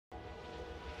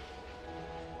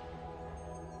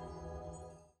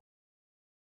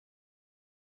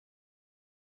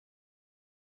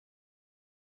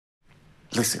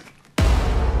Listen,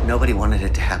 nobody wanted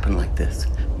it to happen like this.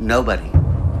 Nobody.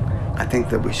 I think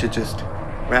that we should just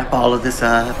wrap all of this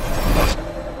up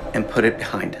and put it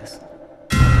behind us.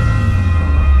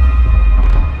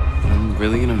 I'm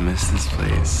really gonna miss this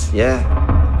place. Yeah.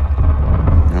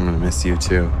 I'm gonna miss you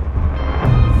too.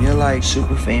 You're like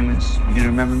super famous. You gonna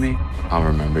remember me? I'll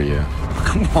remember you.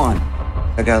 Come on.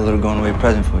 I got a little going away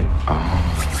present for you. Oh.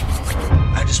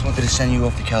 I just wanted to send you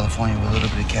off to California with a little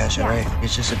bit of cash, all right?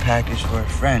 It's just a package for a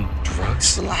friend.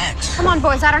 Drugs? Relax. Come on,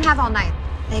 boys, I don't have all night.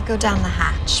 They go down the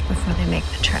hatch before they make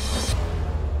the trip.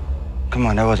 Come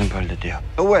on, that wasn't part of the deal.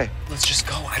 Go away. Let's just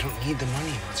go. I don't need the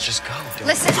money. Let's just go.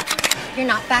 Listen, you're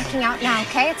not backing out now,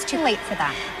 okay? It's too late for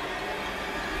that.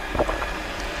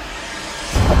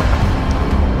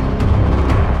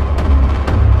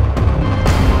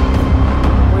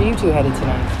 Where are you two headed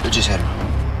tonight? We're just heading.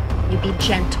 You be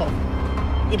gentle.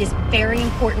 It is very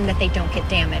important that they don't get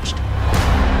damaged.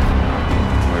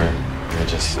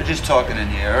 We're just talking in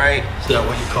here, all right? Is that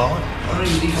what you call it? Why don't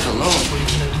you leave us alone? What are you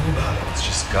gonna do about it? Let's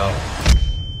just go.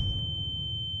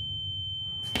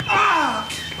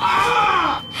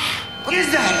 What is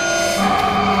that?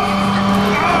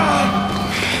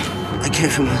 I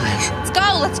can't feel my legs.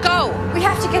 Let's go! We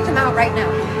have to get them out right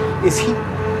now. Is he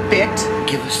bit?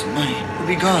 Give us some money. We'll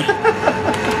be gone.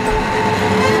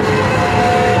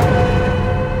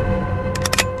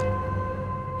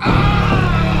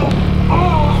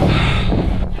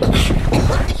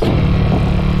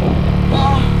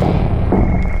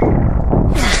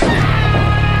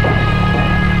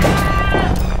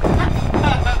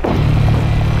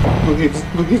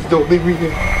 Please don't leave me here.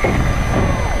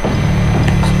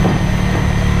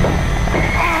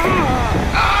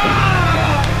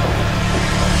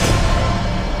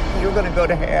 You're gonna go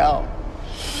to hell.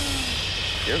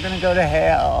 You're gonna go to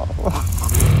hell.